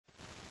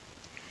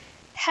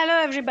Hello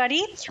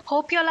everybody.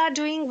 Hope you all are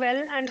doing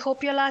well and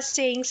hope you all are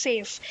staying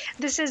safe.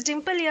 This is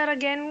Dimple here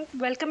again,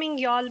 welcoming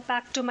you all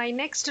back to my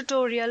next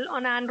tutorial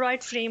on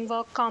Android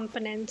framework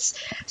components.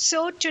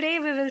 So today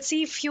we will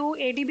see few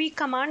ADB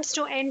commands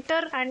to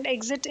enter and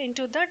exit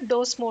into the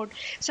Doze mode.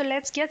 So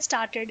let's get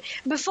started.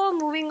 Before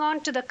moving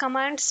on to the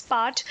commands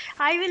part,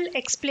 I will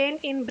explain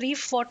in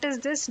brief what is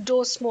this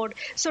Doze mode.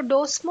 So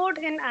Doze mode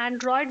in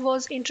Android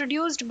was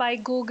introduced by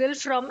Google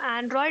from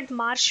Android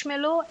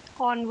Marshmallow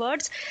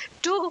onwards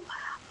to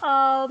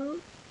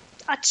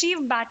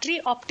achieve battery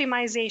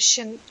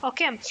optimization.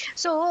 Okay,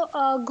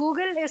 so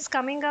Google is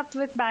coming up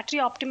with battery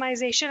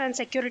optimization and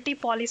security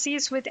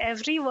policies with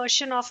every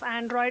version of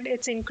Android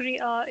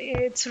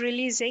it's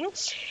releasing.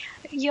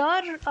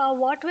 Here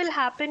what will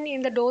happen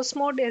in the Doze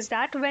mode is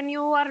that when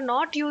you are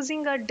not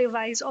using a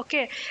device,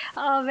 okay,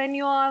 when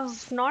you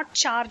have not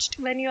charged,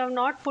 when you have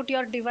not put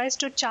your device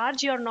to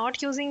charge, you're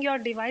not using your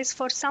device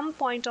for some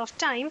point of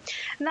time,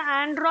 the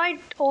Android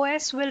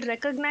OS will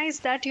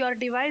recognize that your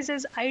device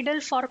is idle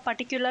for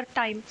particular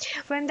time.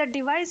 When the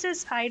device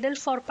is idle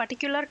for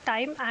particular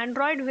time,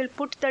 Android will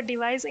put the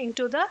device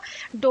into the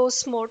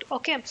Doze mode.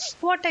 Okay,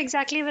 what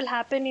exactly will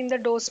happen in the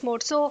Doze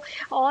mode? So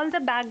all the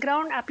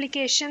background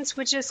applications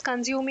which is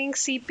consuming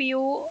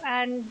CPU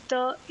and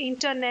the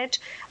internet,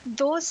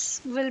 those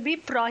will be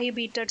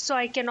prohibited. So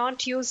I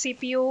cannot use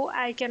CPU,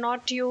 I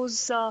cannot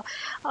use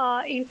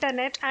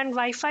internet, and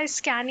Wi-Fi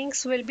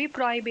scannings will be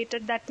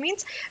prohibited. That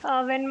means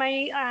when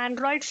my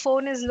Android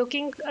phone is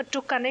looking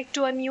to connect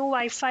to a new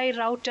Wi-Fi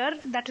router,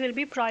 that will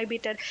be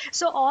prohibited.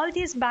 So all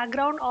these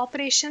background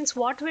operations,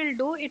 what will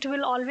do, it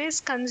will always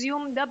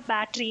consume the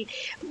battery,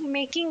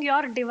 making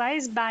your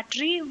device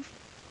battery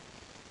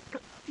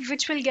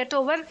which will get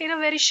over in a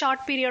very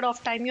short period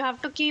of time. You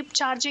have to keep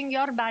charging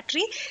your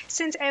battery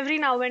since every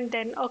now and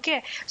then.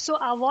 Okay, so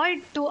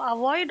to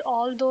avoid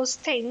all those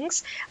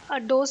things, a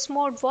Doze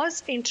mode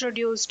was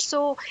introduced.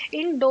 So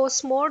in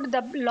Doze mode,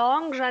 the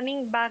long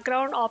running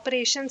background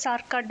operations are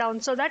cut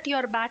down so that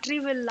your battery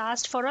will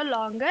last for a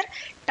longer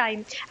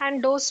time.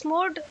 And Doze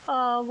mode,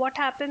 what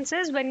happens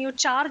is when you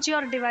charge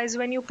your device,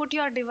 when you put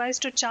your device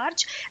to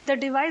charge, the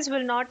device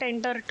will not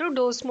enter to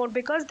Doze mode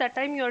because that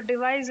time your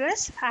device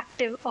is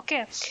active.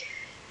 Okay,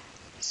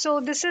 so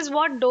this is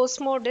what Doze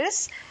mode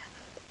is.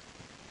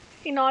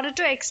 In order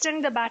to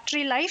extend the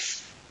battery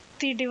life,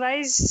 the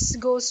device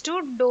goes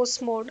to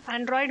Doze mode.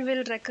 Android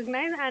will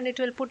recognize and it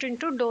will put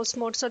into Doze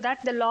mode so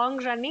that the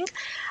long running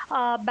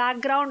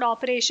background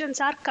operations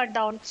are cut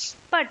down.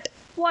 But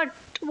what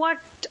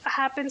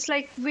happens,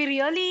 like we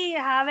really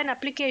have an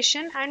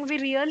application and we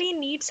really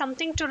need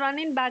something to run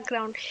in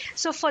background,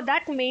 so for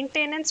that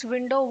maintenance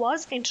window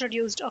was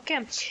introduced. Okay,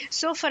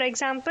 so for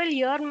example,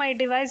 here my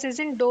device is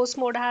in Doze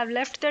mode. I have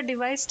left the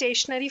device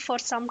stationary for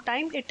some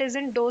time, it is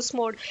in Doze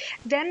mode.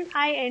 Then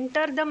I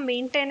enter the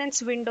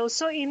maintenance window.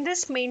 So in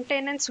this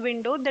maintenance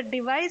window, the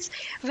device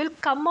will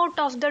come out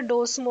of the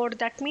Doze mode.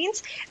 That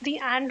means the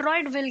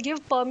Android will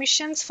give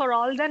permissions for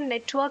all the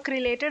network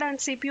related and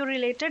CPU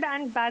related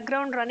and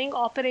background running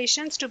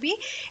operations to be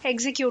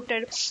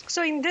executed.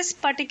 So in this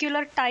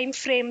particular time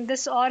frame,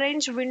 this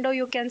orange window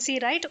you can see,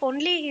 right,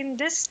 only in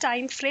this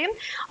time frame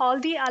all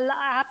the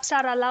apps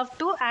are allowed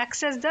to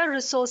access the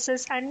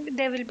resources and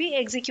they will be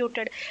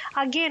executed.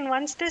 Again,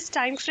 once this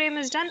time frame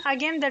is done,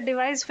 again the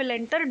device will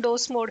enter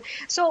Doze mode.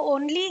 So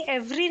only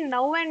every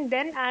now and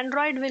then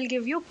Android will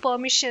give you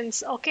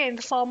permissions, okay, in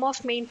the form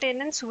of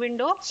maintenance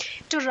window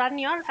to run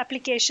your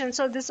application.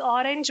 So this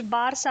orange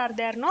bars are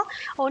there, no,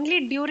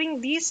 only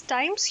during these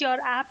times your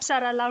apps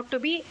are allowed to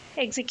be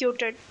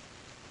executed.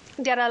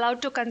 They are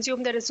allowed to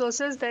consume the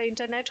resources, the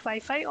internet,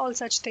 Wi-Fi, all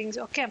such things.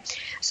 Okay,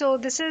 so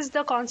this is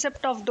the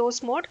concept of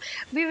Doze mode.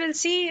 We will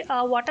see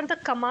what are the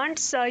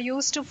commands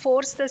used to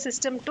force the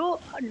system to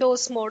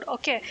Doze mode.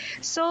 Okay,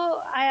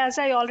 so as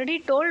I already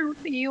told,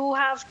 you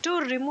have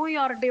to remove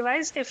your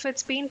device if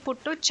it's been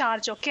put to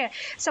charge. Okay,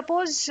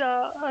 suppose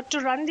to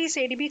run these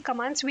ADB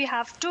commands, we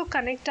have to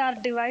connect our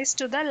device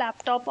to the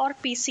laptop or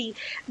PC.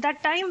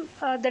 That time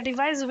the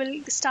device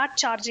will start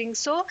charging.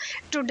 So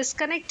to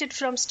disconnect it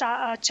from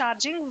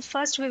charging,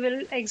 first we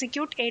will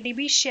execute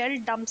ADB shell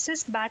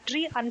dumpsys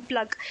battery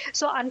unplug.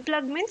 So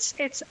unplug means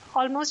it's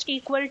almost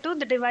equal to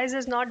the device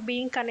is not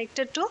being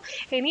connected to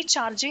any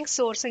charging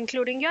source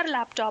including your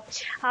laptop.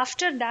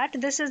 After that,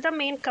 this is the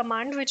main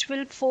command which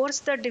will force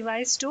the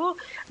device to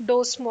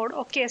Doze mode.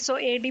 Okay, so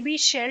ADB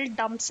shell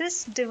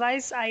dumpsys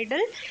device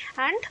idle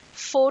and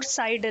force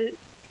idle.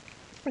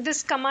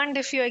 This command,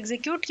 if you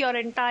execute, your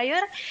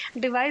entire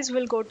device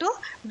will go to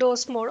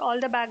Doze mode. All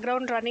the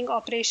background running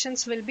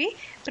operations will be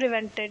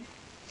prevented.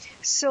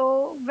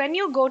 So when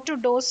you go to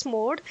Doze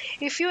mode,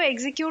 if you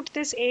execute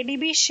this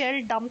adb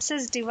shell dumps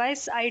is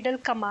device idle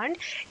command,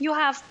 you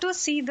have to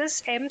see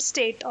this m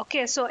state.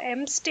 Okay, so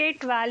m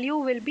state value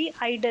will be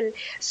idle.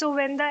 So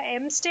when the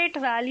m state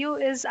value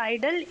is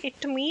idle,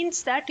 it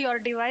means that your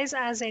device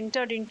has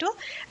entered into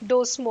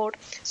Doze mode.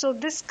 So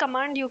this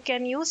command you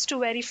can use to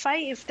verify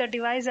if the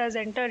device has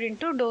entered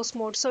into Doze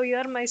mode. So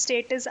here my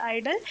state is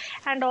idle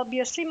and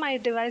obviously my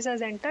device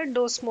has entered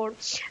Doze mode.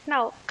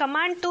 Now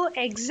command to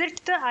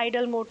exit the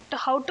idle mode,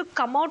 how to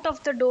come out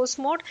of the Doze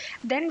mode,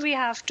 then we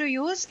have to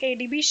use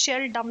adb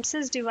shell dumps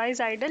is device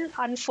idle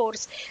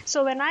unforce.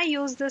 So when I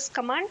use this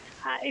command,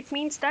 it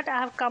means that I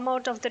have come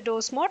out of the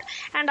Doze mode.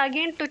 And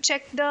again, to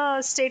check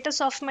the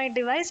status of my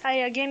device, I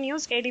again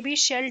use adb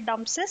shell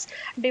dumps is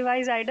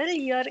device idle.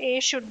 Here a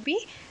should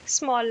be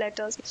small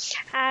letters,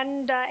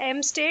 and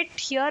m state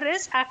here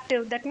is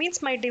active. That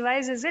means my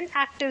device is in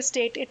active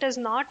state, it is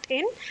not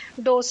in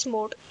Doze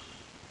mode.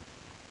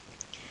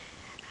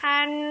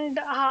 And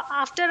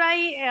after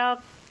I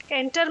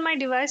enter my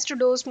device to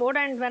Doze mode,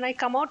 and when I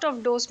come out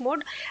of Doze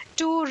mode,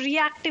 to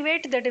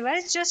reactivate the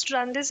device, just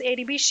run this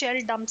adb shell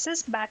dumps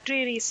is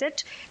battery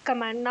reset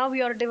command. Now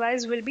your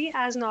device will be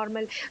as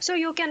normal. So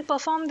you can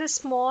perform this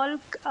small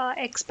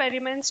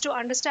experiments to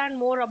understand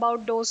more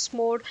about Doze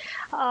mode,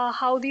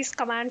 how these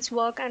commands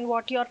work, and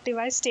what your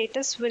device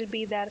status will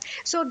be there.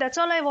 So that's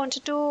all I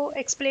wanted to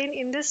explain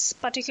in this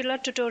particular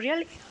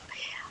tutorial.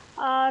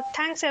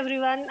 Thanks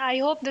everyone. I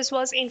hope this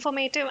was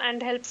informative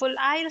and helpful.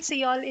 I'll see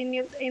you all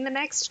in the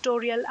next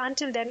tutorial.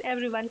 Until then,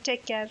 everyone,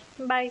 take care.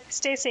 Bye.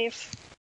 Stay safe.